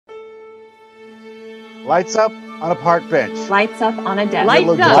Lights up on a park bench. Lights up on a desk. Lights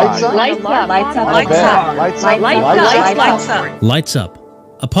up. Lights up. Lights up. Lights up. On a bed. Lights up. Lights up. Lights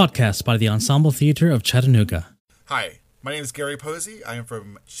Up, a podcast by the Ensemble Theater of Chattanooga. Hi, my name is Gary Posey. I am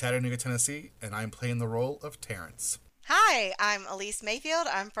from Chattanooga, Tennessee, and I'm playing the role of Terrence. Hi, I'm Elise Mayfield.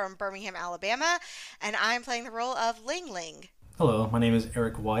 I'm from Birmingham, Alabama, and I'm playing the role of Ling Ling. Hello, my name is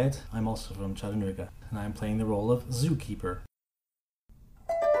Eric Wyatt. I'm also from Chattanooga, and I'm playing the role of Zookeeper.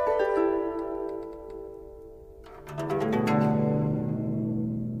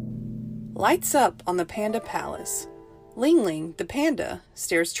 Lights up on the Panda Palace. Ling Ling, the panda,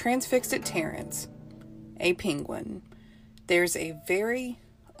 stares transfixed at Terrence, a penguin. There's a very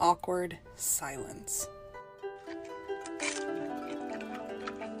awkward silence.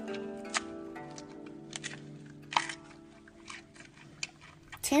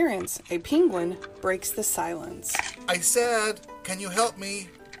 Terrence, a penguin, breaks the silence. I said, can you help me?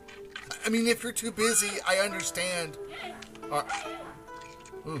 I mean, if you're too busy, I understand. Are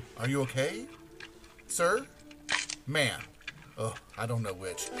you okay? Sir? Ma'am? Oh, I don't know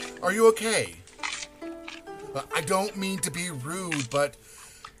which. Are you okay? I don't mean to be rude, but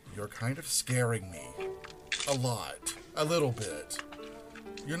you're kind of scaring me. A lot. A little bit.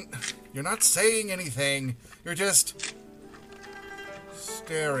 You're not saying anything. You're just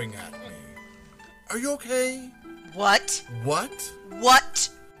staring at me. Are you okay? What? What? What?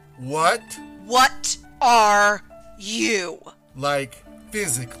 What? What are you? Like,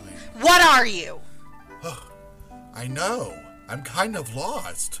 physically. What are you? I know. I'm kind of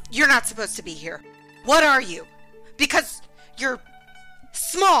lost. You're not supposed to be here. What are you? Because you're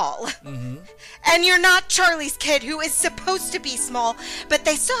small. Mm-hmm. And you're not Charlie's kid, who is supposed to be small, but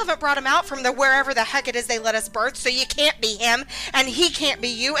they still haven't brought him out from the wherever the heck it is they let us birth, so you can't be him, and he can't be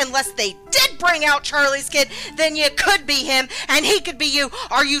you unless they did bring out Charlie's kid. Then you could be him, and he could be you.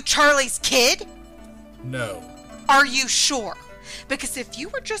 Are you Charlie's kid? No. Are you sure? Because if you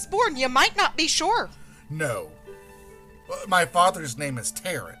were just born, you might not be sure. No. My father's name is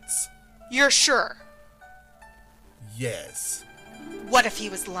Terrence. You're sure? Yes. What if he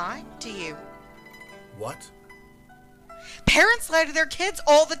was lying to you? What? Parents lie to their kids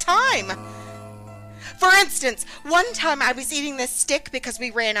all the time. For instance, one time I was eating this stick because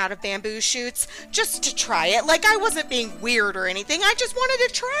we ran out of bamboo shoots, just to try it. Like, I wasn't being weird or anything. I just wanted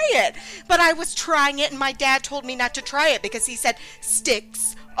to try it. But I was trying it, and my dad told me not to try it because he said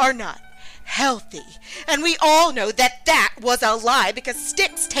sticks are not healthy. And we all know that that was a lie, because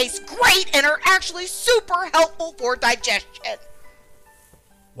sticks taste great and are actually super helpful for digestion.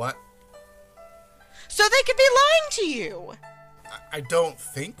 What? So they could be lying to you. I don't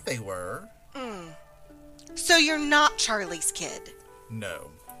think they were. So you're not Charlie's kid. No.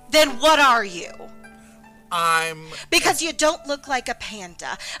 Then what are you? Because you don't look like a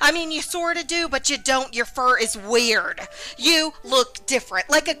panda. I mean, you sort of do, but you don't. Your fur is weird. You look different,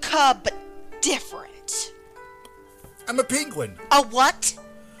 like a cub, but different. I'm a penguin. A what?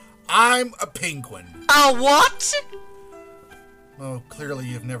 I'm a penguin. A what? Oh, clearly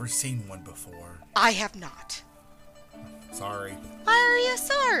you've never seen one before. I have not. Sorry. Why are you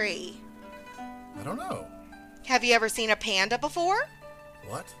sorry? I don't know. Have you ever seen a panda before?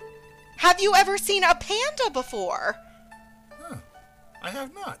 What? Have you ever seen a panda before? I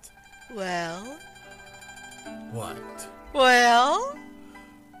have not. Well? What? Well,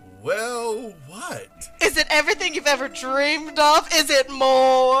 what? is it everything you've ever dreamed of? Is it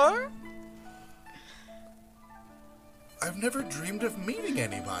more? I've never dreamed of meeting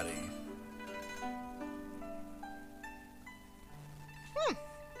anybody.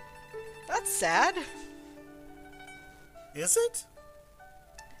 That's sad. Is it?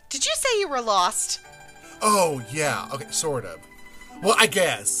 Did you say you were lost? Oh, yeah. Okay, sort of. Well, I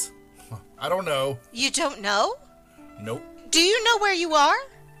guess. I don't know. You don't know? Nope. Do you know where you are?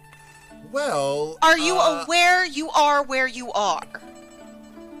 Well, Are you aware you are where you are?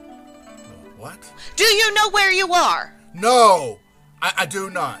 What? Do you know where you are? No! I do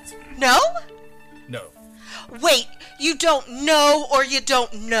not. No? No. Wait, you don't know or you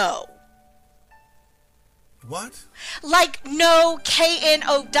don't know? What? Like no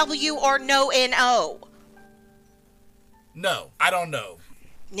K-N-O-W or no N-O? No, I don't know.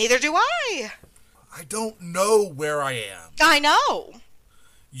 Neither do I. I don't know where I am. I know.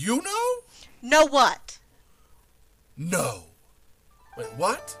 You know? Know what? No. Wait,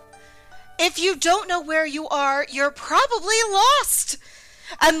 what? If you don't know where you are, you're probably lost.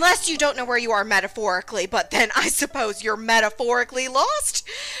 Unless you don't know where you are metaphorically, but then I suppose you're metaphorically lost.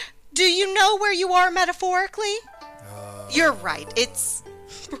 Do you know where you are metaphorically? You're right. It's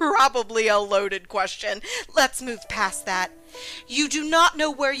probably a loaded question. Let's move past that. You do not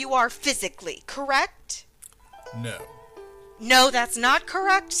know where you are physically, correct? No. No, that's not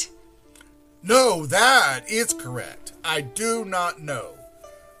correct? No, that is correct. I do not know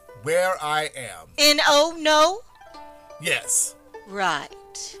where I am. N-O, no? Yes. Right.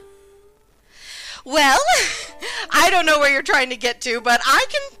 Well, I don't know where you're trying to get to, but I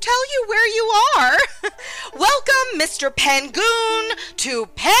can tell you where you are. Welcome, Mr. Pangoon, to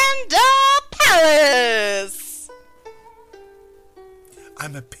Panda Palace.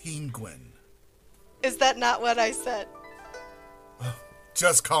 I'm a penguin. Is that not what I said?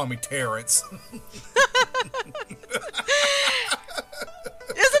 Just call me Terrence. Isn't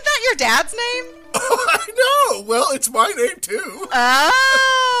that your dad's name? Oh, I know. Well, it's my name too.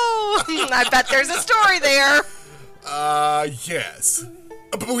 Oh, I bet there's a story there. Yes.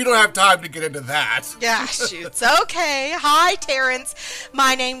 But we don't have time to get into that. Yeah, shoots. Okay. Hi, Terrence.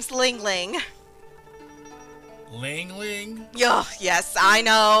 My name's Ling Ling. Ling Ling? Yes, I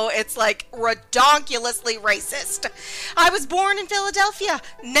know. It's like redonkulously racist. I was born in Philadelphia.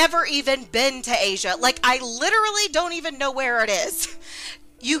 Never even been to Asia. Like, I literally don't even know where it is.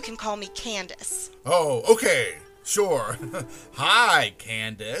 You can call me Candace. Oh, okay. Sure. Hi,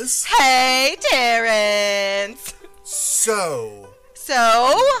 Candace. Hey, Terrence. So,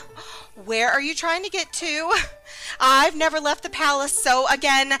 where are you trying to get to? I've never left the palace, so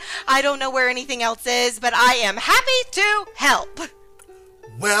again, I don't know where anything else is, but I am happy to help.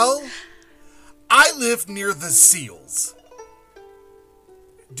 well, I live near the seals.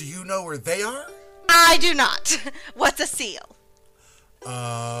 Do you know where they are? I do not. What's a seal?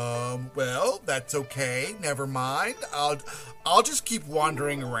 Well, that's okay. Never mind. I'll just keep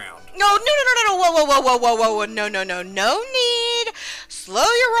wandering around. No. Whoa. No need. Slow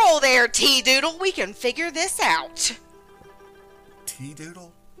your roll there, T-Doodle. We can figure this out.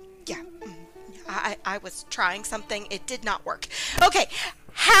 T-Doodle? Yeah. I was trying something. It did not work. Okay.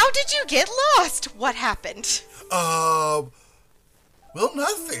 How did you get lost? What happened? Well,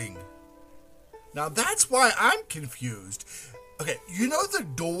 nothing. Now that's why I'm confused. Okay, you know the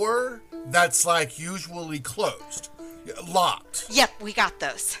door that's like usually closed? Locked. Yep, we got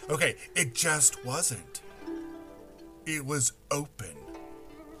those. Okay, it just wasn't. It was open.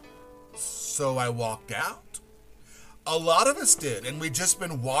 So I walked out. A lot of us did, and we'd just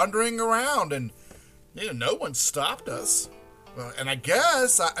been wandering around, and no one stopped us. And I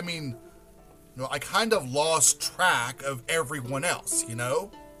guess, I kind of lost track of everyone else,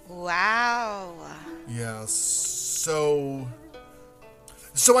 Wow. Yeah, so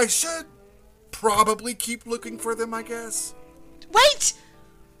I should probably keep looking for them, I guess. Wait!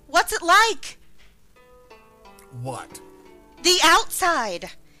 What's it like? What? The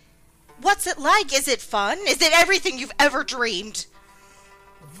outside. What's it like? Is it fun? Is it everything you've ever dreamed?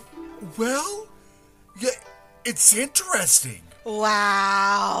 Well, yeah, it's interesting.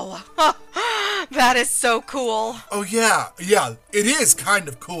 Wow. That is so cool. Oh, yeah, it is kind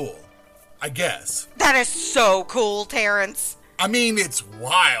of cool, I guess. That is so cool, Terrence. I mean, it's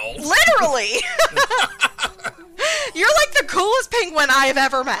wild. Literally. You're like the coolest penguin I have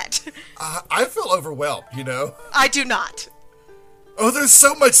ever met. I feel overwhelmed, I do not. Oh, there's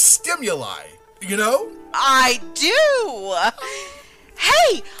so much stimuli, I do.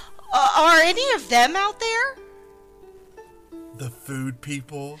 Hey, are any of them out there? The food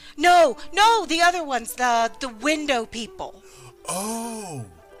people? No, the other ones, the window people. Oh.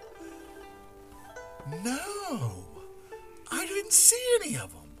 No. I didn't see any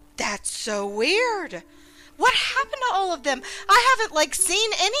of them. That's so weird. What happened to all of them? I haven't,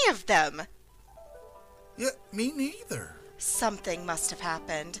 seen any of them. Yeah, me neither. Something must have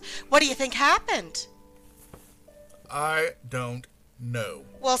happened. What do you think happened? I don't know.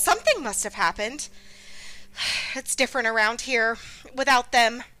 Well, something must have happened. It's different around here without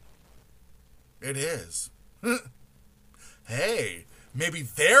them. It is. Hey, maybe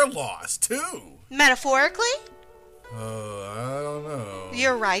they're lost, too. Metaphorically? I don't know.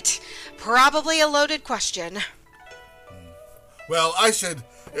 You're right. Probably a loaded question. Well, I should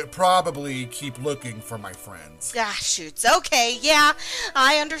probably keep looking for my friends. Ah, shoots. Okay, yeah,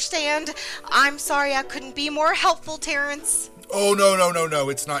 I understand. I'm sorry I couldn't be more helpful, Terrence. Oh, no,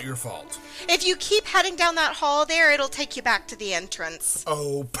 it's not your fault. If you keep heading down that hall there, it'll take you back to the entrance.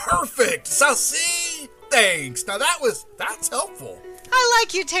 Oh, perfect. So see? Thanks. Now that's helpful. I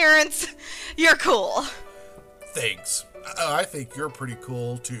like you, Terrence. You're cool. Thanks. I think you're pretty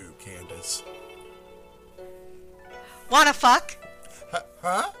cool too, Candace. Wanna fuck?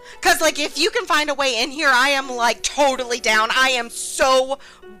 Huh? 'Cause, if you can find a way in here, I am, totally down. I am so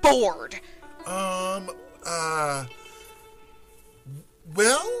bored.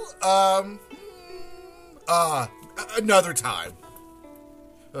 Another time.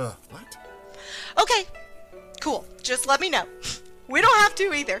 What? Okay, cool. Just let me know. We don't have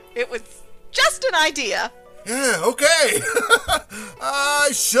to either. It was just an idea. Yeah, okay. I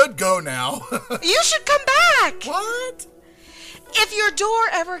should go now. You should come back. What? If your door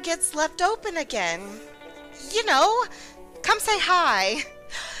ever gets left open again, you know, come say hi.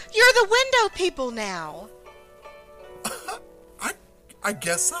 You're the window people now. I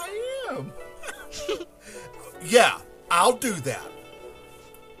guess I am. Yeah, I'll do that.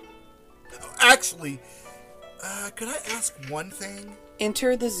 Actually, could I ask one thing?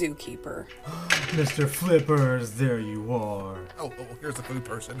 Enter the zookeeper. Mr. Flippers, there you are. Oh, here's the food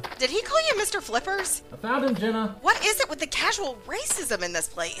person. Did he call you Mr. Flippers? I found him, Jenna. What is it with the casual racism in this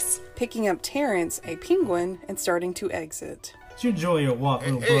place? Picking up Terrence, a penguin, and starting to exit. Did you enjoy your walk,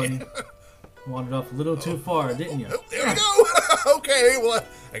 little buddy? Wandered off a little too far, didn't you? Oh, there we go. Okay, well,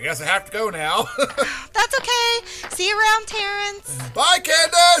 I guess I have to go now. That's okay. See you around, Terrence. Bye,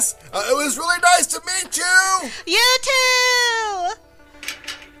 Candace. It was really nice to meet you. You too.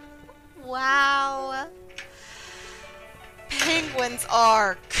 Wow. Penguins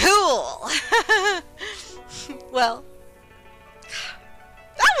are cool. Well,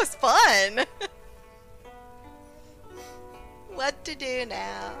 that was fun. What to do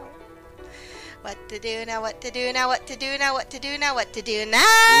now? What to do now? What to do now? What to do now? What to do now? What to do now?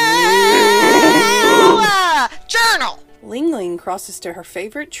 Journal. Ling Ling crosses to her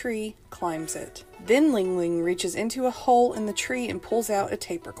favorite tree, climbs it. Then Ling Ling reaches into a hole in the tree and pulls out a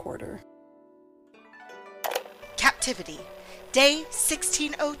tape recorder. Captivity, day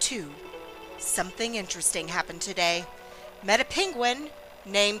 1602. Something interesting happened today. Met a penguin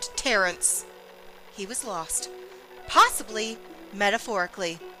named Terrence. He was lost, possibly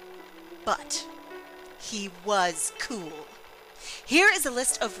metaphorically, but he was cool. Here is a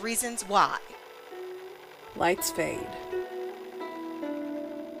list of reasons why. Lights fade.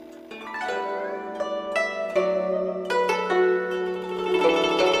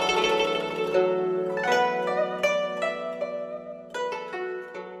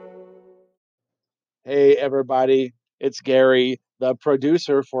 Hey, everybody. It's Gary, the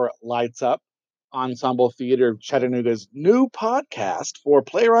producer for Lights Up, Ensemble Theater of Chattanooga's new podcast for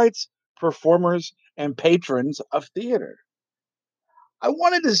playwrights, performers, and patrons of theater. I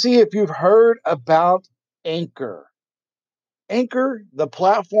wanted to see if you've heard about Anchor. Anchor, the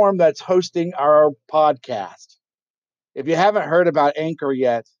platform that's hosting our podcast. If you haven't heard about Anchor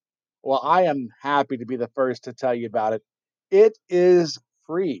yet, well, I am happy to be the first to tell you about it. It is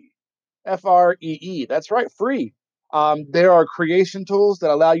free. Free. That's right, free. There are creation tools that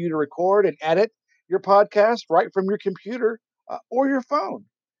allow you to record and edit your podcast right from your computer or your phone.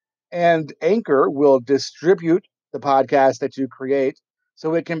 And Anchor will distribute the podcast that you create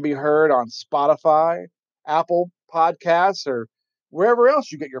so it can be heard on Spotify, Apple Podcasts, or wherever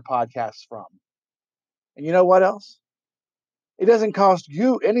else you get your podcasts from. And you know what else? It doesn't cost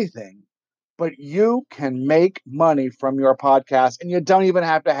you anything, but you can make money from your podcast, and you don't even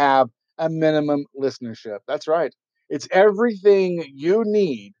have to have a minimum listenership. That's right. It's everything you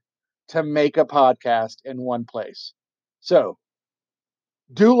need to make a podcast in one place. So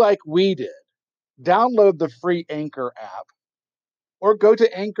do like we did. Download the free Anchor app or go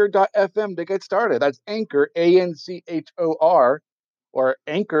to anchor.fm to get started. That's Anchor, A-N-C-H-O-R, or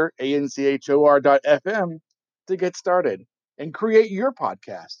Anchor, A-N-C-H-O-R.fm to get started and create your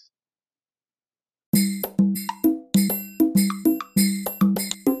podcast.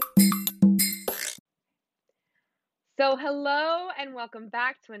 So hello and welcome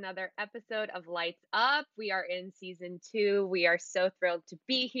back to another episode of Lights Up. We are in season 2. We are so thrilled to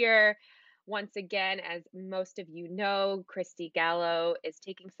be here. Once again, as most of you know, Christy Gallo is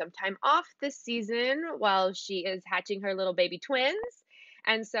taking some time off this season while she is hatching her little baby twins.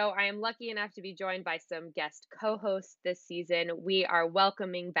 And so I am lucky enough to be joined by some guest co-hosts this season. We are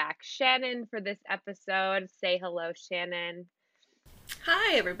welcoming back Shannon for this episode. Say hello, Shannon.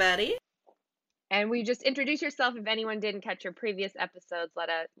 Hi, everybody. And we just introduce yourself. If anyone didn't catch your previous episodes,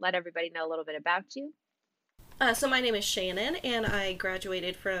 let everybody know a little bit about you. So my name is Shannon, and I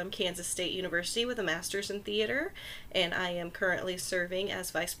graduated from Kansas State University with a master's in theater, and I am currently serving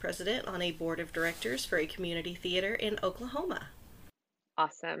as vice president on a board of directors for a community theater in Oklahoma.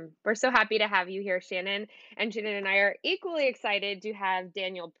 Awesome. We're so happy to have you here, Shannon. And Shannon and I are equally excited to have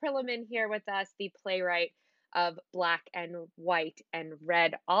Daniel Prilliman here with us, the playwright of Black and White and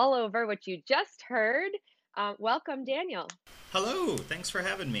Red All Over, which you just heard. Welcome, Daniel. Hello, thanks for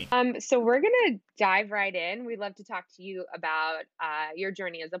having me. So we're going to dive right in. We'd love to talk to you about your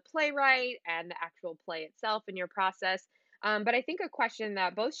journey as a playwright and the actual play itself and your process. But I think a question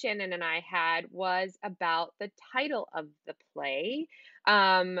that both Shannon and I had was about the title of the play.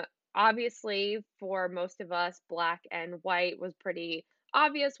 Um, Obviously, for most of us, black and white was pretty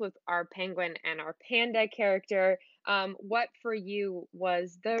obvious with our penguin and our panda character. What for you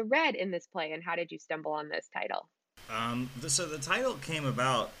was the red in this play, and how did you stumble on this title? So the title came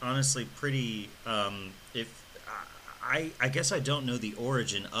about honestly pretty. If I guess I don't know the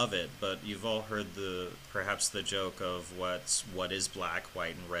origin of it, but you've all heard perhaps the joke of what is black,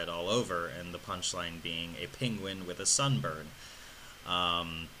 white, and red all over, and the punchline being a penguin with a sunburn.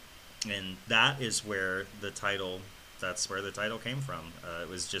 And that is where the title. That's where the title came from. It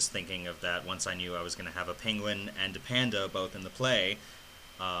was just thinking of that once I knew I was going to have a penguin and a panda both in the play.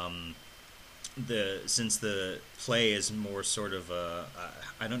 Since the play is more sort of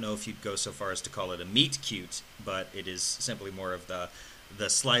I don't know if you'd go so far as to call it a meet cute, but it is simply more of the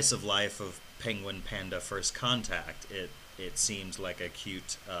slice of life of penguin panda first contact. It seemed like a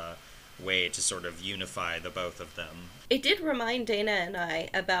cute way to sort of unify the both of them. It did remind Dana and I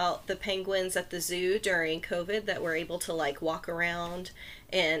about the penguins at the zoo during COVID that were able to like walk around.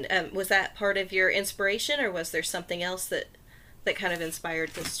 And was that part of your inspiration, or was there something else that kind of inspired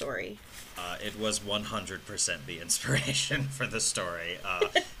this story? It was 100% the inspiration for the story.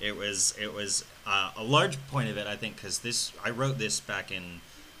 It was a large point of it, I think, because I wrote this back in,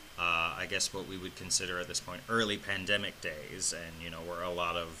 I guess what we would consider at this point early pandemic days, and where a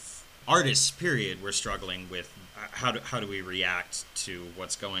lot of artists, period, were struggling with how do we react to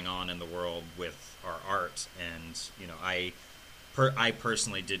what's going on in the world with our art, and I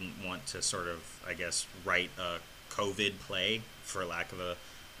personally didn't want to sort of, I guess, write a COVID play, for lack of a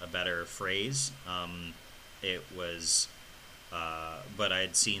better phrase. It was, but I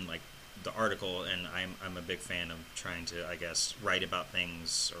had seen like the article, and I'm a big fan of trying to, I guess, write about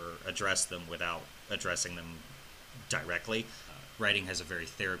things or address them without addressing them directly. Writing has a very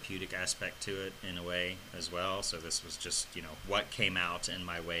therapeutic aspect to it in a way as well. So this was just, what came out in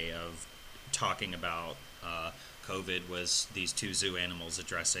my way of talking about COVID was these two zoo animals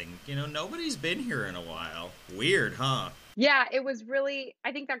addressing, nobody's been here in a while. Weird, huh? Yeah, it was really,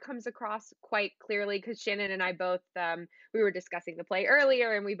 I think that comes across quite clearly because Shannon and I both, we were discussing the play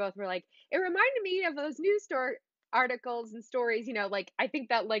earlier, and we both were like, it reminded me of those news store articles and stories, like I think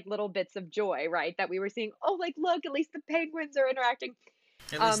that like little bits of joy, right? That we were seeing, oh, like, look, at least the penguins are interacting.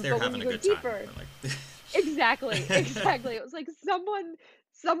 At least they're having a good deeper, time. Like... Exactly. It was like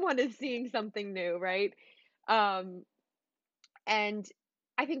someone is seeing something new, right? And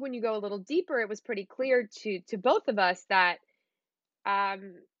I think when you go a little deeper, it was pretty clear to both of us that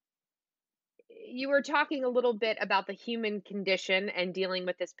you were talking a little bit about the human condition and dealing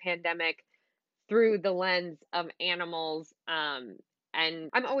with this pandemic through the lens of animals. And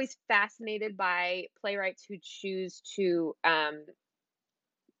I'm always fascinated by playwrights who choose to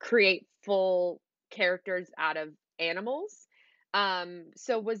create full characters out of animals.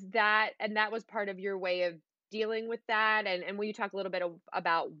 So was that, and that was part of your way of dealing with that? And will you talk a little bit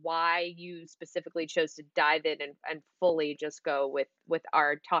about why you specifically chose to dive in and fully just go with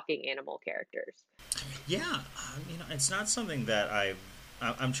our talking animal characters? Yeah, it's not something that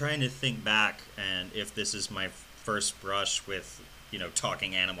I'm trying to think back, and if this is my first brush with,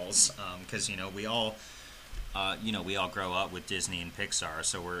 talking animals, because, we all grow up with Disney and Pixar,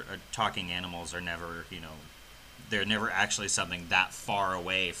 so we're talking animals are never, they're never actually something that far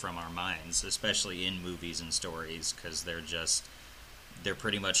away from our minds, especially in movies and stories, because they're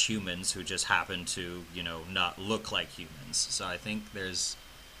pretty much humans who just happen to, not look like humans. So I think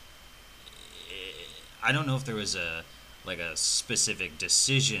I don't know if there was a specific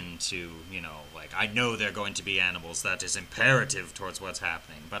decision to, I know they're going to be animals, that is imperative towards what's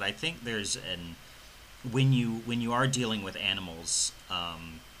happening. But I think there's when you are dealing with animals,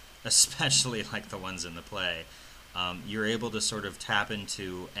 especially like the ones in the play, you're able to sort of tap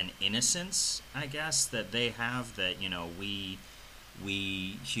into an innocence, I guess, that they have that,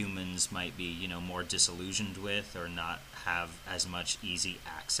 we humans might be, more disillusioned with or not have as much easy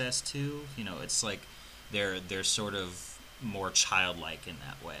access to. It's like they're sort of more childlike in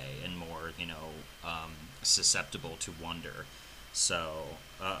that way and more, susceptible to wonder. So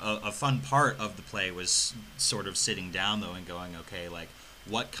a fun part of the play was sort of sitting down, though, and going, okay, like,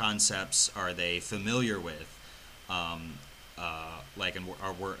 what concepts are they familiar with?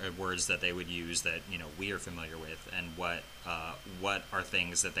 Words that they would use that, we are familiar with, and what are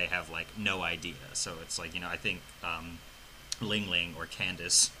things that they have, like, no idea. So it's like, I think Ling Ling, or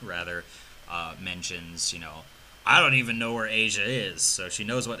Candace, rather, mentions, I don't even know where Asia is. So she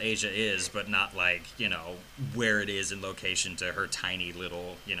knows what Asia is, but not like, where it is in location to her tiny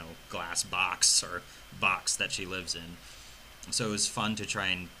little, glass box or box that she lives in. So it was fun to try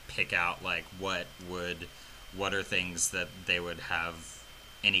and pick out like what are things that they would have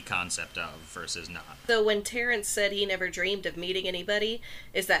any concept of versus not. So when Terrence said he never dreamed of meeting anybody,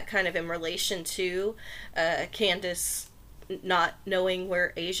 is that kind of in relation to Candace not knowing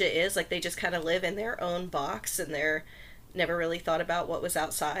where Asia is? Like they just kind of live in their own box and they're never really thought about what was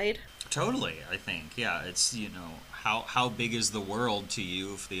outside? Totally, I think. Yeah, it's, how big is the world to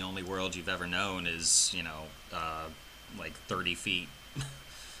you if the only world you've ever known is, like 30 feet,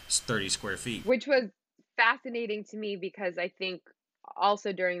 30 square feet. Which was fascinating to me because I think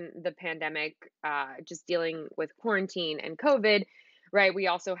also during the pandemic, just dealing with quarantine and COVID, right, we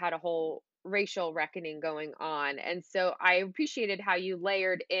also had a whole racial reckoning going on. And so I appreciated how you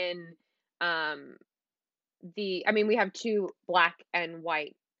layered in um, we have two black and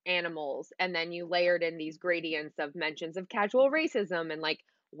white animals, and then you layered in these gradients of mentions of casual racism and like,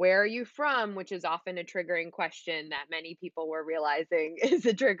 where are you from? Which is often a triggering question that many people were realizing is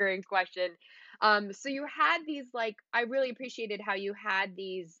a triggering question. So you had these, like, I really appreciated how you had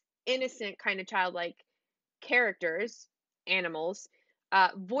these innocent, kind of childlike characters, animals,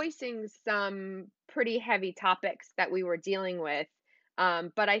 voicing some pretty heavy topics that we were dealing with.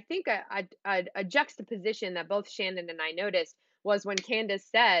 But I think a juxtaposition that both Shannon and I noticed was when Candace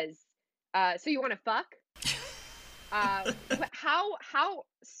says, "So you want to fuck?"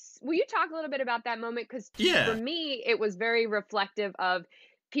 Will you talk a little bit about that moment? Because for me, it was very reflective of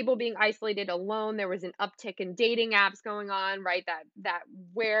people being isolated alone. There was an uptick in dating apps going on, right? That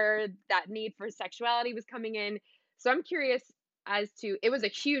where that need for sexuality was coming in. So I'm curious as to, it was a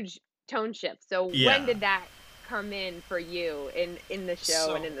huge tone shift. So when did that come in for you in the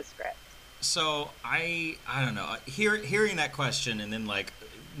show and in the script? So I don't know. Hearing that question and then like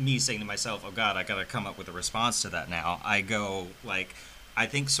me saying to myself, "Oh God, I got to come up with a response to that now." I go like, I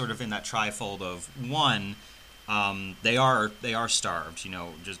think sort of in that trifold of one, they are starved.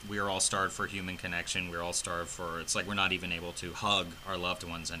 Just we are all starved for human connection. We're all starved for. It's like we're not even able to hug our loved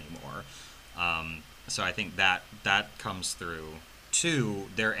ones anymore. So I think that comes through. Two,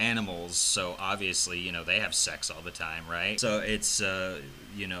 they're animals, so obviously, they have sex all the time, right? So it's,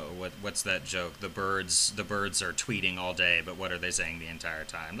 what's that joke? The birds are tweeting all day, but what are they saying the entire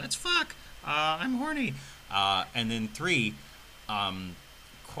time? Let's fuck! I'm horny! And then three,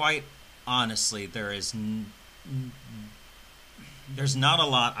 quite honestly, there's not a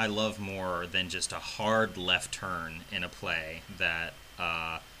lot I love more than just a hard left turn in a play that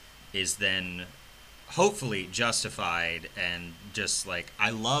is then hopefully justified. And just like,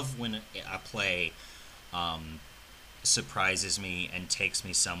 I love when a play surprises me and takes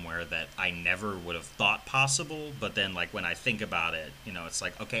me somewhere that I never would have thought possible, but then like when I think about it, it's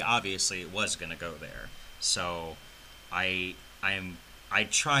like, okay, obviously it was gonna go there. So I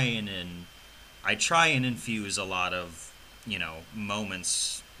try and infuse a lot of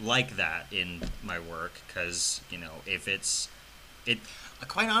moments like that in my work, because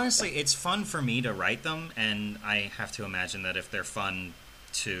quite honestly, it's fun for me to write them, and I have to imagine that if they're fun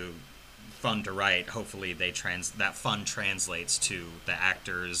to write, hopefully that fun translates to the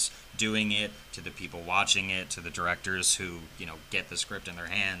actors doing it, to the people watching it, to the directors who get the script in their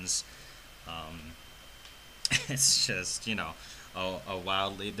hands. It's just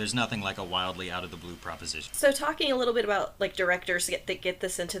there's nothing like a wildly out of the blue proposition. So talking a little bit about like directors that get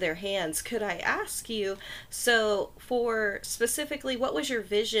this into their hands, could I ask you, so for specifically, what was your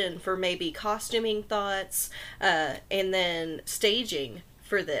vision for maybe costuming thoughts and then staging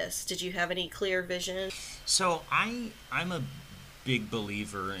for this? Did you have any clear vision? So I'm a big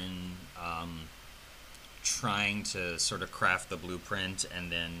believer in trying to sort of craft the blueprint,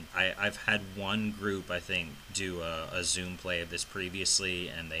 and then I've had one group, I think, do a Zoom play of this previously,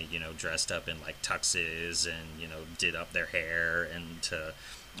 and they dressed up in like tuxes and did up their hair, and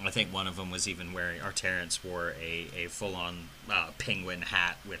I think one of them was even wearing, Terrence wore a full-on penguin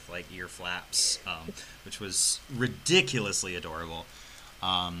hat with like ear flaps, which was ridiculously adorable.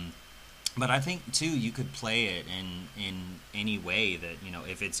 But I think too, you could play it in any way that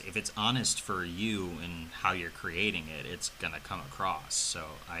if it's honest for you and how you're creating it, it's gonna come across. So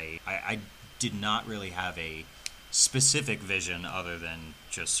I did not really have a specific vision other than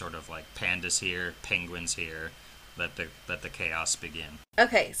just sort of like pandas here, penguins here, let the chaos begin.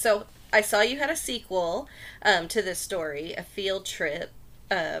 Okay, so I saw you had a sequel to this story, A Field Trip,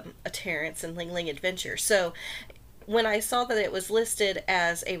 a Terrence and Ling Ling adventure. So when I saw that it was listed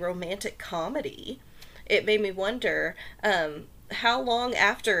as a romantic comedy, it made me wonder, how long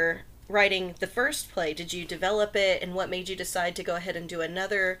after writing the first play did you develop it, and what made you decide to go ahead and do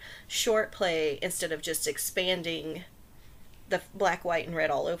another short play instead of just expanding the black, white, and red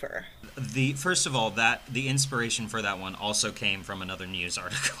all over. First of all, the inspiration for that one also came from another news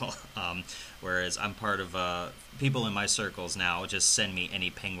article. Whereas I'm part of people in my circles now just send me any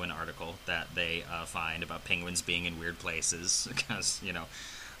penguin article that they find about penguins being in weird places, because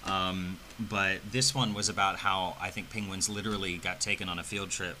but this one was about how I think penguins literally got taken on a field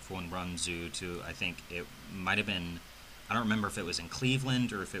trip from one zoo to, I think it might have been, I don't remember if it was in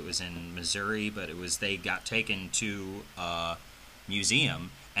Cleveland or if it was in Missouri, but they got taken to a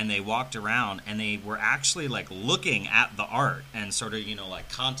museum and they walked around and they were actually like looking at the art and sort of, like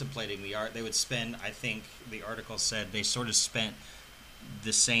contemplating the art. They would spend, I think the article said, they sort of spent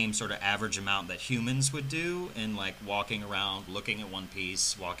the same sort of average amount that humans would do in like walking around, looking at one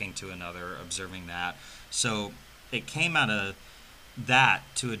piece, walking to another, observing that. So it came out of that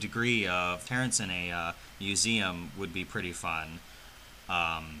to a degree of Terrence in a museum would be pretty fun.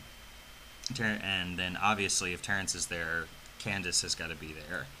 And then obviously if Terrence is there, Candace has got to be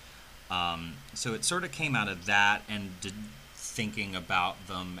there. So it sort of came out of that and thinking about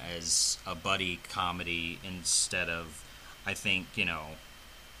them as a buddy comedy instead of, I think,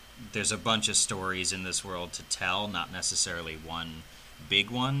 there's a bunch of stories in this world to tell, not necessarily one big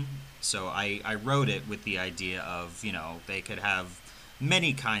one. So I wrote it with the idea of, they could have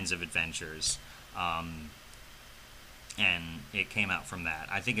many kinds of adventures. And it came out from that.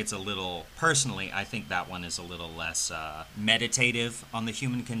 I think it's personally, I think that one is a little less meditative on the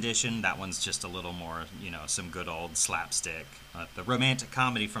human condition. That one's just a little more, some good old slapstick. The romantic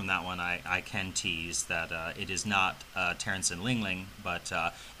comedy from that one, I can tease that it is not Terrence and Ling Ling, but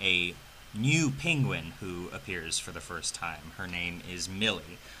a new penguin who appears for the first time. Her name is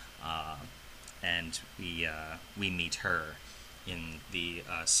Millie, and we meet her in the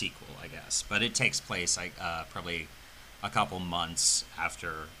sequel, I guess. But it takes place probably a couple months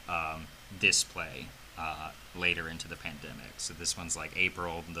after this play, later into the pandemic. So this one's like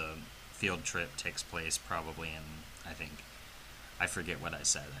April. The field trip takes place probably in, I forget what I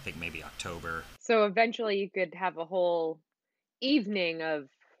said. I think maybe October. So eventually you could have a whole evening of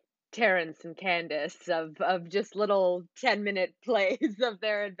Terrence and Candace of just little 10-minute plays of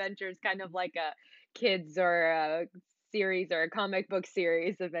their adventures, kind of like a kids or a series or a comic book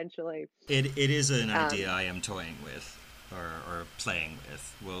series eventually. It is an idea I am toying with. Or playing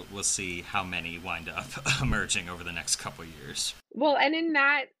with. We'll see how many wind up emerging over the next couple years. Well, and in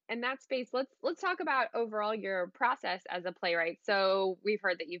that space, let's talk about overall your process as a playwright. So we've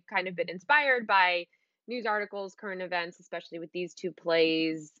heard that you've kind of been inspired by news articles, current events, especially with these two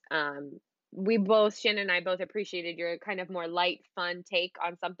plays. Shannon and I both appreciated your kind of more light, fun take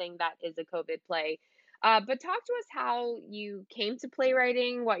on something that is a COVID play. But talk to us how you came to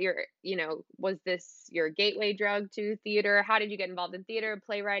playwriting, what was this your gateway drug to theater? How did you get involved in theater,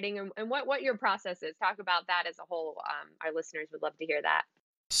 playwriting, and what your process is? Talk about that as a whole. Our listeners would love to hear that.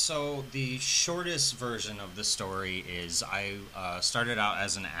 So the shortest version of the story is I started out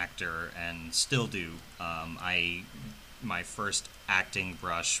as an actor and still do. My first acting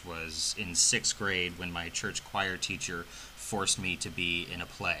brush was in 6th grade when my church choir teacher forced me to be in a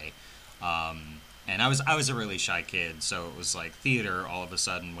play. And I was a really shy kid, so it was like theater. All of a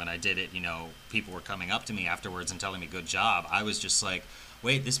sudden, when I did it, people were coming up to me afterwards and telling me good job. I was just like,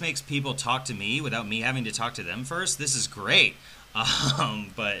 wait, this makes people talk to me without me having to talk to them first? This is great.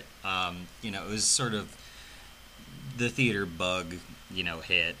 But it was sort of the theater bug,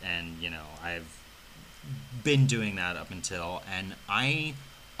 hit, and, I've been doing that up until, and I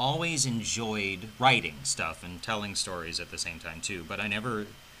always enjoyed writing stuff and telling stories at the same time, too, but I never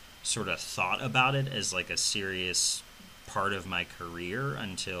sort of thought about it as like a serious part of my career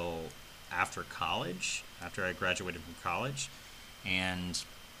until after college, after I graduated from college. And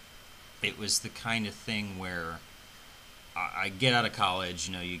it was the kind of thing where I get out of college,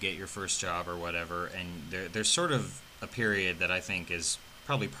 you get your first job or whatever, and there's sort of a period that I think is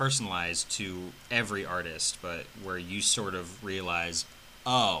probably personalized to every artist, but where you sort of realize,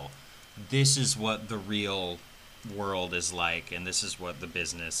 oh, this is what the real world is like, and this is what the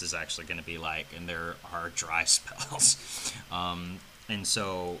business is actually going to be like, and there are dry spells. And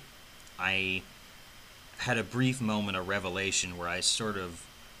so I had a brief moment of revelation where I sort of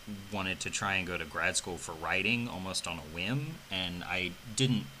wanted to try and go to grad school for writing almost on a whim, and I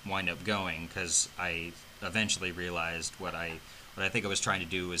didn't wind up going because I eventually realized what I think I was trying to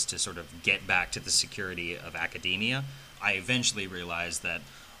do was to sort of get back to the security of academia. I eventually realized that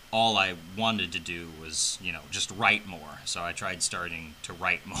all I wanted to do was, just write more. So I tried starting to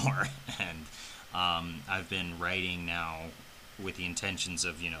write more. And I've been writing now with the intentions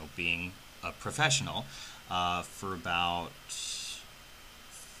of, being a professional for about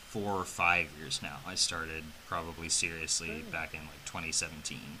 4 or 5 years now. I started probably seriously back in like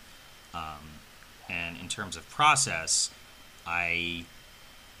 2017. And in terms of process,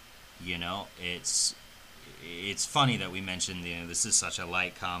 it's funny that we mentioned, this is such a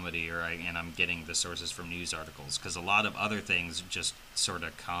light comedy, and I'm getting the sources from news articles, because a lot of other things just sort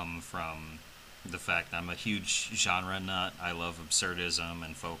of come from the fact that I'm a huge genre nut. I love absurdism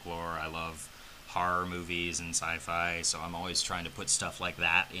and folklore. I love horror movies and sci-fi, so I'm always trying to put stuff like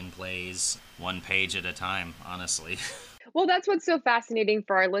that in plays, one page at a time, honestly. Well, that's what's so fascinating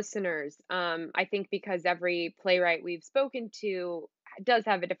for our listeners. I think because every playwright we've spoken to does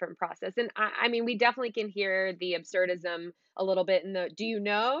have a different process. And I mean, we definitely can hear the absurdism a little bit in the do you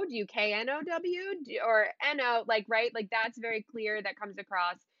know? Do you KNOW? Or NO? Like, right? Like, that's very clear, that comes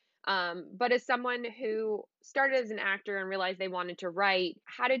across. But as someone who started as an actor and realized they wanted to write,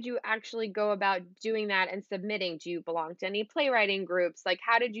 how did you actually go about doing that and submitting? Do you belong to any playwriting groups? Like,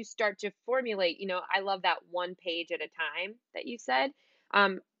 how did you start to formulate? I love that one page at a time that you said.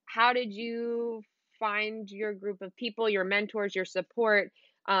 How did you find your group of people, your mentors, your support,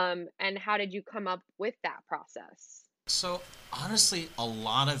 and how did you come up with that process? So honestly, a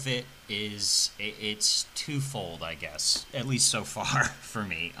lot of it it's twofold, I guess, at least so far for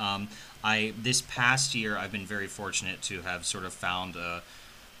me. This past year, I've been very fortunate to have sort of found a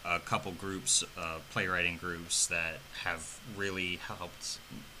couple groups, playwriting groups, that have really helped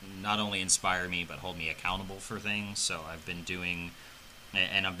not only inspire me but hold me accountable for things. So I've been doing,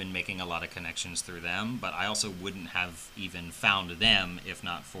 and I've been making a lot of connections through them, but I also wouldn't have even found them if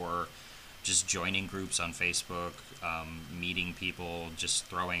not for just joining groups on Facebook, meeting people, just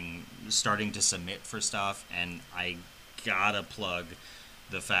starting to submit for stuff. And I gotta plug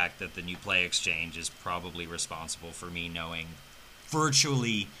the fact that the New Play Exchange is probably responsible for me knowing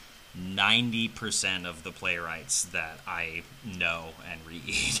virtually 90% of the playwrights that I know and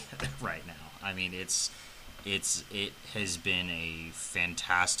read right now. I mean, it has been a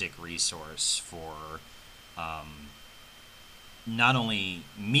fantastic resource for not only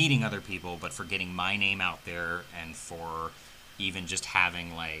meeting other people, but for getting my name out there, and for even just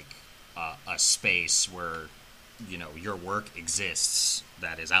having like a space where your work exists,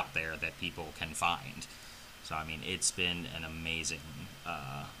 that is out there, that people can find. So I mean, it's been an amazing.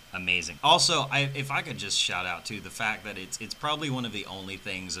 Also, if I could just shout out to the fact that it's probably one of the only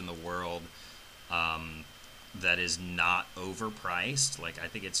things in the world that is not overpriced. Like, I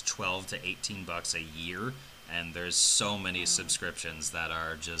think it's $12 to $18 a year. And there's so many subscriptions that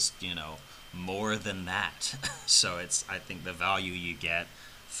are just, more than that. So I think the value you get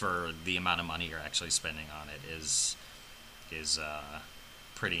for the amount of money you're actually spending on it is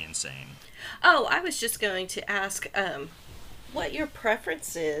pretty insane. Oh, I was just going to ask what your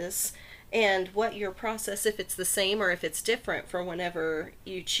preference is and what your process, if it's the same or if it's different for whenever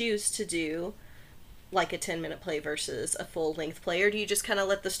you choose to do like a 10-minute play versus a full-length play, or do you just kind of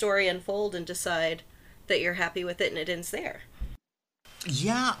let the story unfold and decide that you're happy with it and it ends there?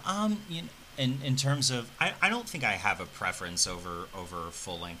 Yeah, in terms of, I don't think I have a preference over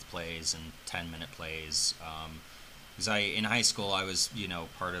full-length plays and 10-minute plays. Because in high school I was,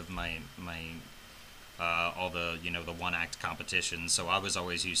 part of my all the, the one-act competitions, so I was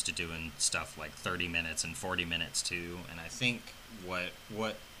always used to doing stuff like 30 minutes and 40 minutes too. And I think what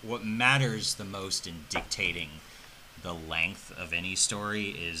matters the most in dictating the length of any story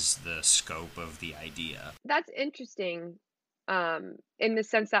is the scope of the idea. That's interesting, in the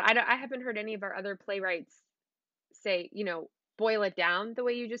sense that I haven't heard any of our other playwrights say, boil it down the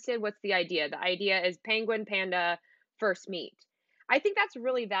way you just did. What's the idea? The idea is penguin, panda, first meet. I think that's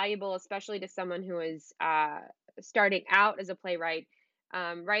really valuable, especially to someone who is starting out as a playwright.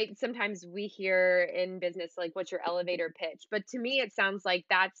 Right? Sometimes we hear in business, like, what's your elevator pitch? But to me, it sounds like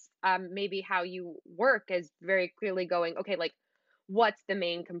that's maybe how you work, is very clearly going, okay, like, what's the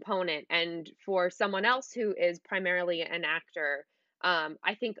main component? And for someone else who is primarily an actor,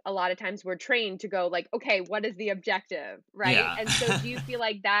 I think a lot of times we're trained to go like, okay, what is the objective? Right? Yeah. And so do you feel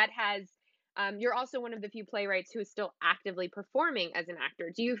like that has, you're also one of the few playwrights who is still actively performing as an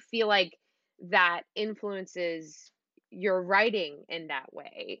actor. Do you feel like that influences your writing in that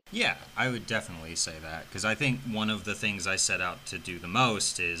way? Yeah, I would definitely say that, because I think one of the things I set out to do the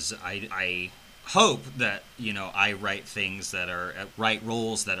most is I hope that I write things that are write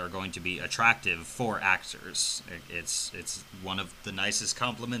roles that are going to be attractive for actors. It's one of the nicest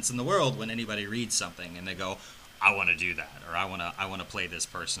compliments in the world when anybody reads something and they go, I want to do that, or I want to play this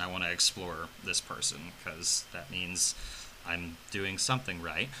person, I want to explore this person, because that means I'm doing something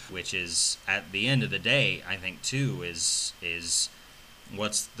right. Which is, at the end of the day, I think too, is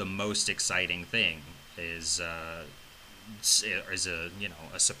what's the most exciting thing is is a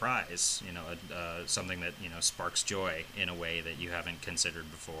a surprise, something that sparks joy in a way that you haven't considered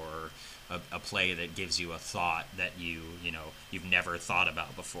before, a play that gives you a thought that you've never thought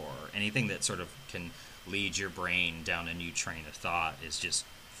about before. Anything that sort of can lead your brain down a new train of thought is just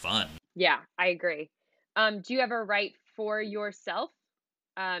fun. Yeah, I agree. Do you ever write for yourself?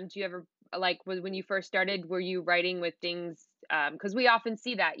 Do you ever like when you first started, were you writing with things? Because we often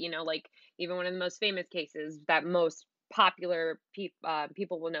see that, like even one of the most famous cases that most popular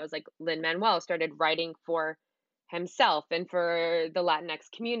people will know is like Lin-Manuel started writing for himself and for the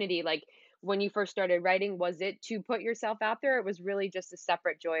Latinx community. Like when you first started writing, was it to put yourself out there? Or it was really just a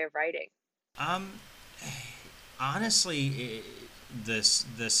separate joy of writing. Um, Honestly, the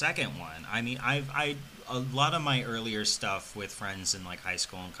second one. I mean, I a lot of my earlier stuff with friends in like high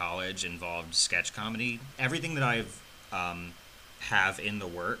school and college involved sketch comedy. Everything that I've have in the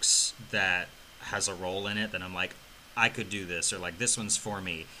works that has a role in it that I'm like, I could do this, or like this one's for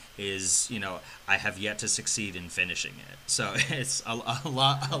me, is I have yet to succeed in finishing it. So it's a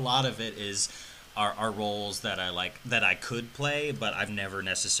lot of it is are roles that I could play, but I've never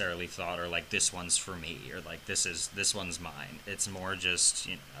necessarily thought, or like this one's for me, or like this one's mine. It's more just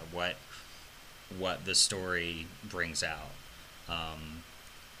what the story brings out,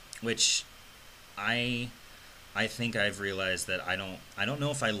 which I think I've realized that I don't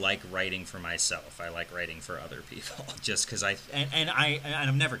know if I like writing for myself. I like writing for other people, just because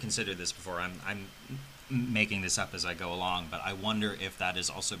I've never considered this before. I'm making this up as I go along, but I wonder if that is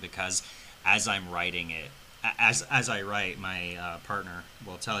also because as I'm writing it, as I write, my partner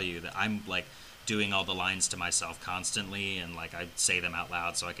will tell you that I'm like doing all the lines to myself constantly, and like I say them out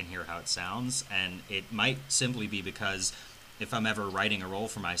loud so I can hear how it sounds. And it might simply be because if I'm ever writing a role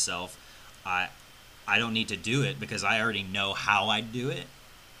for myself, I don't need to do it because I already know how I'd do it.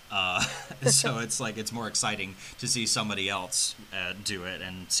 So it's like it's more exciting to see somebody else do it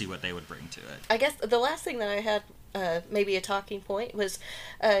and see what they would bring to it. I guess the last thing that I had, maybe a talking point, was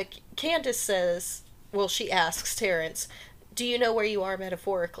Candace says, well, she asks Terrence, do you know where you are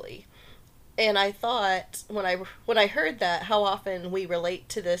metaphorically? And I thought, when I heard that, how often we relate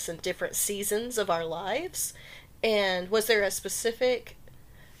to this in different seasons of our lives. And was there a specific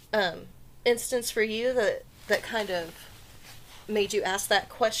instance for you that kind of made you ask that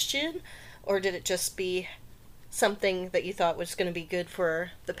question? Or did it just be something that you thought was going to be good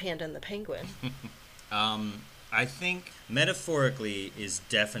for the panda and the penguin? I think metaphorically is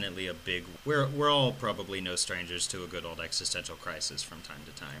definitely a big... We're all probably no strangers to a good old existential crisis from time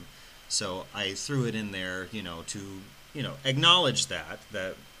to time. So I threw it in there, to, acknowledge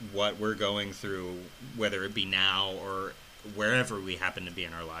that what we're going through, whether it be now or wherever we happen to be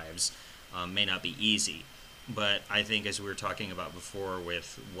in our lives, may not be easy. But I think, as we were talking about before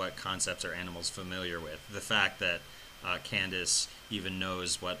with what concepts are animals familiar with, the fact that Candace even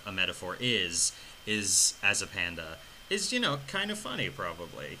knows what a metaphor is as a panda, is, kind of funny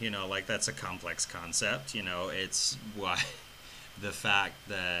probably. Like that's a complex concept. It's why the fact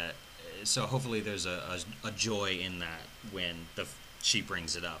that... So hopefully there's a joy in that when she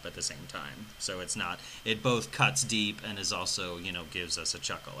brings it up at the same time. So it both cuts deep and is also, gives us a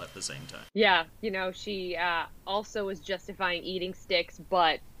chuckle at the same time. Yeah, she also was justifying eating sticks,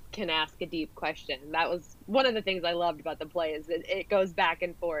 but can ask a deep question. That was one of the things I loved about the play, is that it goes back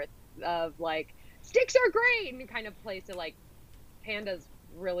and forth of like, sticks are great, and kind of plays to like, pandas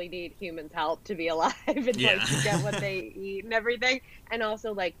really need humans' help to be alive and like to get what they eat and everything. And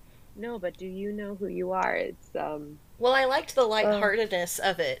also like, no, but do you know who you are? It's Well, I liked the lightheartedness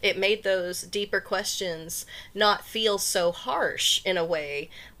of it. It made those deeper questions not feel so harsh in a way,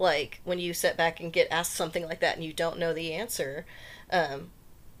 like when you sit back and get asked something like that and you don't know the answer.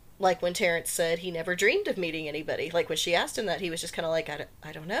 Like when Terrence said he never dreamed of meeting anybody. Like when she asked him that, he was just kind of like,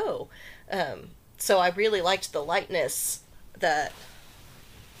 I don't know. So I really liked the lightness that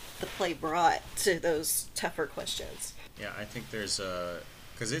the play brought to those tougher questions. Yeah, I think there's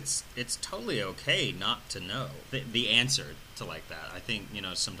because it's totally okay not to know the answer to like that. I think,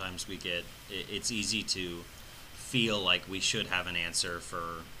 sometimes it's easy to feel like we should have an answer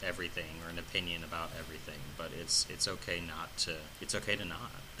for everything or an opinion about everything, but it's okay to not.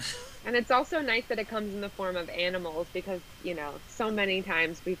 And it's also nice that it comes in the form of animals, because, so many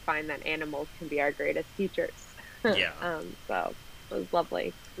times we find that animals can be our greatest teachers. Yeah. So it was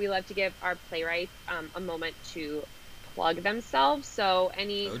lovely. We love to give our playwrights a moment to plug themselves. So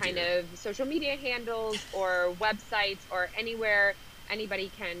any kind of social media handles or websites or anywhere anybody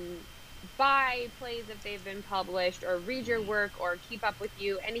can buy plays if they've been published, or read your work, or keep up with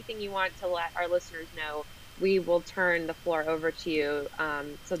you, anything you want to let our listeners know, we will turn the floor over to you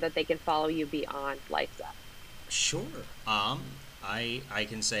so that they can follow you beyond Lights Up. Sure. I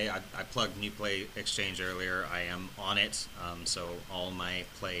can say I plugged New Play Exchange earlier. I am on it, so all my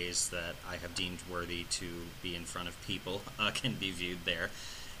plays that I have deemed worthy to be in front of people can be viewed there.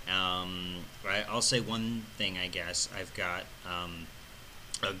 I'll say one thing, I guess. I've got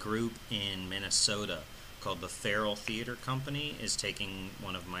a group in Minnesota called the Feral Theater Company is taking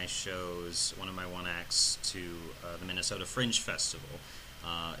one of my shows, one of my one acts, to the Minnesota Fringe Festival.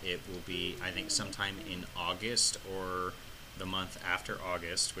 It will be, I think, sometime in August or the month after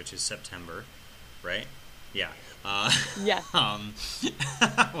August, which is September, right? Yeah. Yes.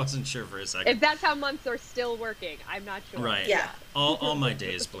 I wasn't sure for a second. If that's how months are still working, I'm not sure. Right. Yeah. All my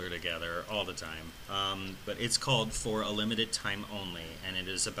days blur together all the time. But it's called For a Limited Time Only, and it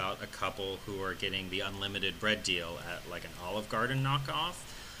is about a couple who are getting the unlimited bread deal at like an Olive Garden knockoff.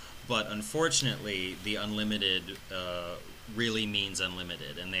 But unfortunately, the unlimited really means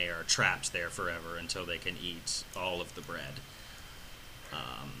unlimited, and they are trapped there forever until they can eat all of the bread.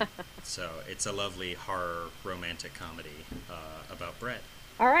 So it's a lovely horror romantic comedy about bread.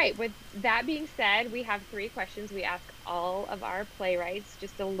 All right. With that being said, we have 3 questions we ask all of our playwrights,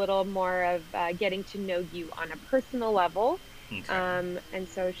 just a little more of getting to know you on a personal level. Okay. And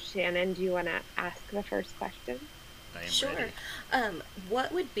so, Shannon, do you want to ask the first question? I am Sure. ready.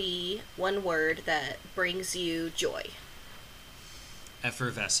 What would be one word that brings you joy?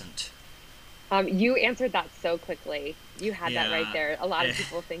 Effervescent. You answered that so quickly. You had that right Yeah. there. A lot of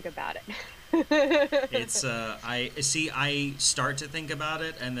people think about it. It's I start to think about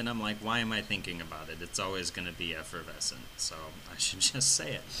it, and then I'm like, why am I thinking about it? It's always going to be effervescent, so I should just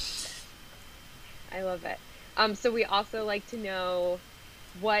say it. I love it. So we also like to know,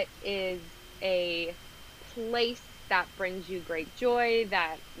 what is a place that brings you great joy,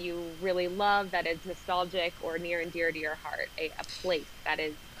 that you really love, that is nostalgic or near and dear to your heart? A place that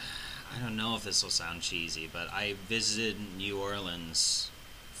is... I don't know if this will sound cheesy, but I visited New Orleans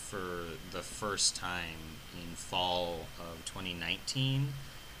for the first time in fall of 2019,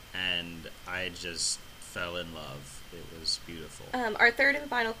 and I just fell in love. It was beautiful. Our third and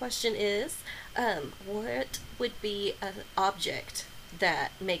final question is, what would be an object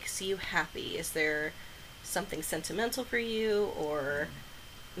that makes you happy? Is there something sentimental for you, or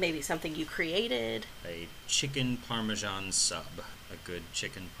maybe something you created? A chicken parmesan sub. A good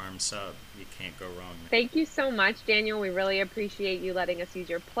chicken parm sub. You can't go wrong. Thank you so much, Daniel. We really appreciate you letting us use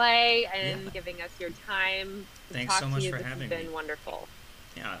your play and Yeah. giving us your time to Thanks talk so much to you. for This having has been me. wonderful.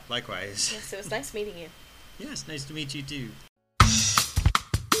 Yeah, likewise. Yes, it was nice meeting you. Yes, nice to meet you too.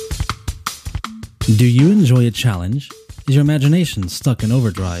 Do you enjoy a challenge? Is your imagination stuck in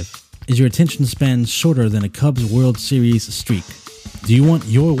overdrive? Is your attention span shorter than a Cubs World Series streak? Do you want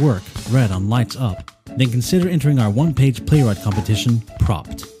your work read on Lights Up? Then consider entering our one-page playwright competition,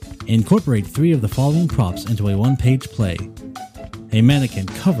 Propped. Incorporate 3 of the following props into a one-page play. A mannequin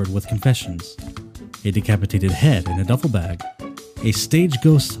covered with confessions. A decapitated head in a duffel bag. A stage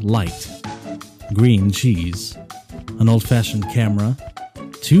ghost light. Green cheese. An old-fashioned camera.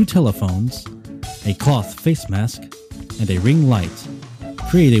 2 telephones. A cloth face mask. And a ring light.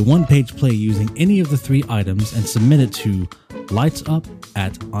 Create a one-page play using any of the 3 items and submit it to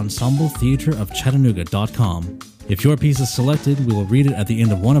lightsup@ensembletheaterofchattanooga.com. If your piece is selected, we will read it at the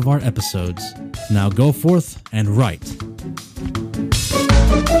end of one of our episodes. Now go forth and write.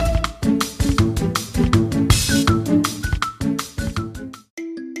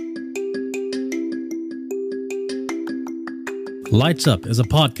 Lights Up is a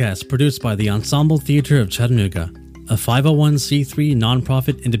podcast produced by the Ensemble Theater of Chattanooga, a 501c3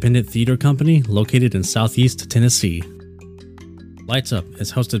 nonprofit independent theater company located in Southeast Tennessee. Lights Up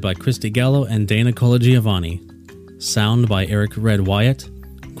is hosted by Christy Gallo and Dana Colagiovanni. Sound by Eric Red Wyatt.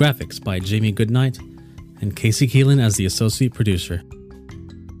 Graphics by Jamie Goodnight. And Casey Keelan as the associate producer.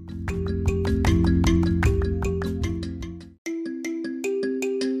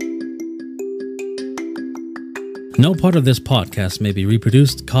 No part of this podcast may be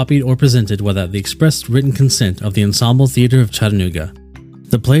reproduced, copied, or presented without the express written consent of the Ensemble Theater of Chattanooga.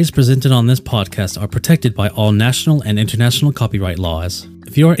 The plays presented on this podcast are protected by all national and international copyright laws.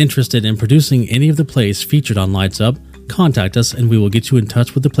 If you are interested in producing any of the plays featured on Lights Up, contact us and we will get you in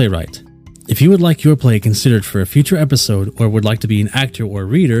touch with the playwright. If you would like your play considered for a future episode or would like to be an actor or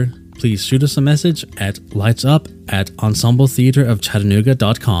reader, please shoot us a message at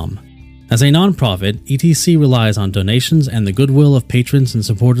lightsup@ensembletheaterofchattanooga.com. As a nonprofit, ETC relies on donations and the goodwill of patrons and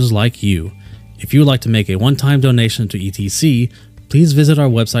supporters like you. If you would like to make a one-time donation to ETC, please visit our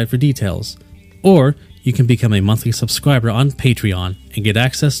website for details. Or you can become a monthly subscriber on Patreon and get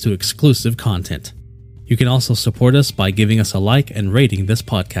access to exclusive content. You can also support us by giving us a like and rating this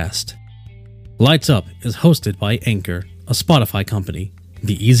podcast. Lights Up is hosted by Anchor, a Spotify company,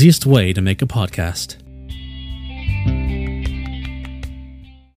 the easiest way to make a podcast.